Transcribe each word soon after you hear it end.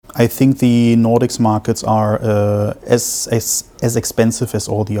I think the Nordics markets are as expensive as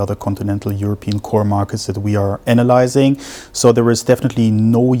all the other continental European core markets that we are analyzing. So there is definitely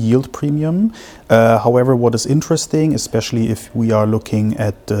no yield premium. However, what is interesting, especially if we are looking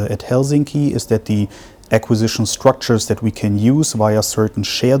at Helsinki, is that the acquisition structures that we can use via certain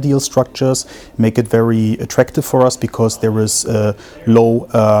share deal structures make it very attractive for us, because there is low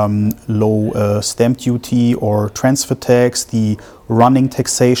stamp duty or transfer tax. The running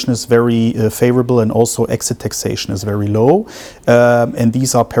taxation is very favorable, and also exit taxation is very low. And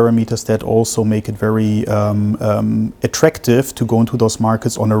these are parameters that also make it very attractive to go into those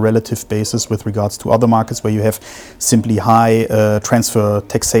markets on a relative basis with regards to other markets where you have simply high transfer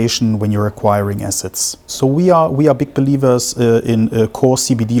taxation when you're acquiring assets. So we are big believers in core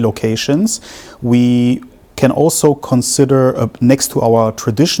CBD locations. We can also consider, next to our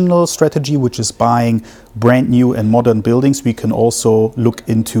traditional strategy, which is buying brand new and modern buildings, we can also look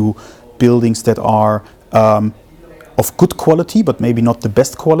into buildings that are of good quality, but maybe not the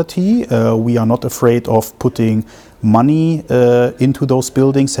best quality. We are not afraid of putting money into those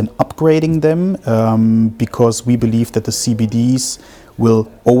buildings and upgrading them, because we believe that the CBDs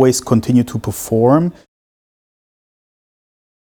will always continue to perform.